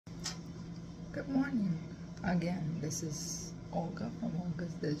Good morning. Again, this is Olga from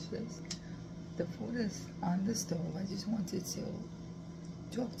Olga's Dishes. The food is on the stove. I just wanted to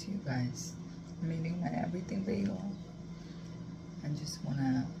talk to you guys. I'm eating my everything bagel. I just want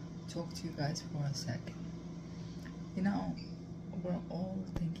to talk to you guys for a second. You know, we're all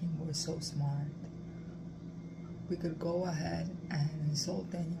thinking we're so smart. We could go ahead and insult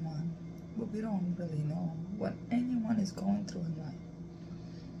anyone, but we don't really know what anyone is going through in life.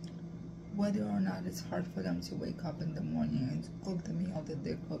 Whether or not it's hard for them to wake up in the morning and cook the meal that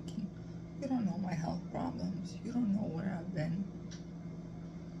they're cooking. You don't know my health problems. You don't know where I've been.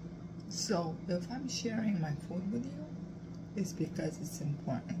 So if I'm sharing my food with you, it's because it's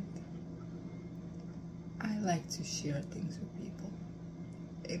important. I like to share things with people.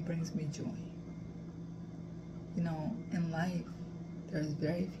 It brings me joy. You know, in life, there's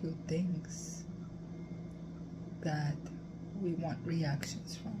very few things that we want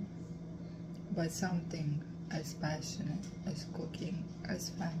reactions from. But something as passionate as cooking, as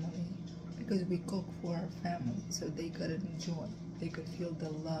family, because we cook for our family so they could enjoy, they could feel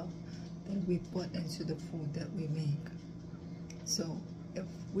the love that we put into the food that we make. So if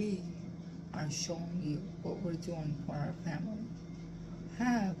we are showing you what we're doing for our family,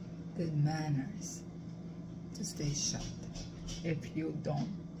 have the manners to stay shut if you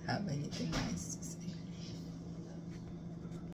don't have anything nice to say.